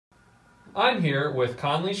I'm here with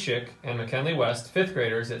Conley Schick and McKinley West, 5th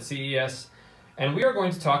graders at CES, and we are going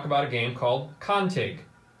to talk about a game called Contig.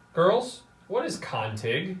 Girls, what is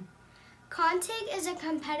Contig? Contig is a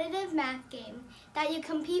competitive math game that you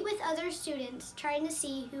compete with other students trying to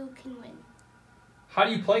see who can win. How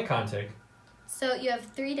do you play Contig? So you have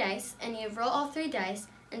 3 dice, and you roll all 3 dice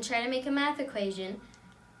and try to make a math equation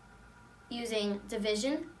using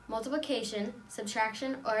division, multiplication,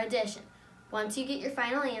 subtraction, or addition. Once you get your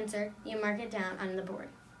final answer, you mark it down on the board.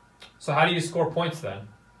 So how do you score points then?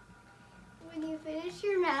 When you finish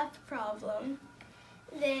your math problem,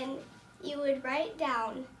 then you would write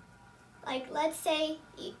down, like let's say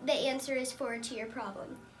the answer is 4 to your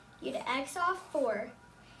problem. You'd X off 4,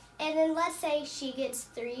 and then let's say she gets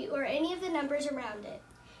 3 or any of the numbers around it.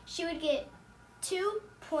 She would get 2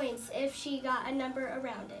 points if she got a number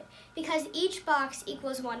around it, because each box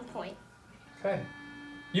equals 1 point. Okay.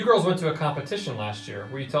 You girls went to a competition last year.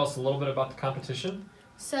 Will you tell us a little bit about the competition?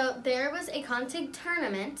 So there was a Contig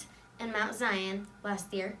tournament in Mount Zion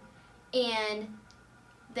last year, and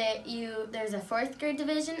there's a 4th grade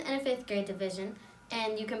division and a 5th grade division,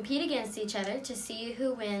 and you compete against each other to see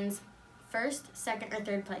who wins 1st, 2nd, or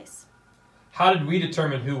 3rd place. How did we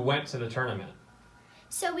determine who went to the tournament?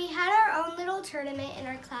 So we had our own little tournament in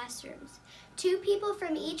our classrooms. 2 people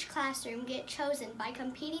from each classroom get chosen by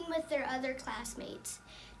competing with their other classmates.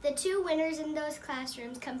 The 2 winners in those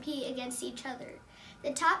classrooms compete against each other.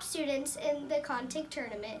 The top students in the Contig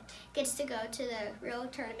tournament gets to go to the real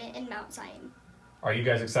tournament in Mount Zion. Are you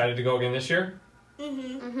guys excited to go again this year?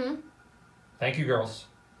 Mm-hmm. Mm-hmm. Thank you, girls.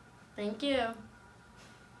 Thank you.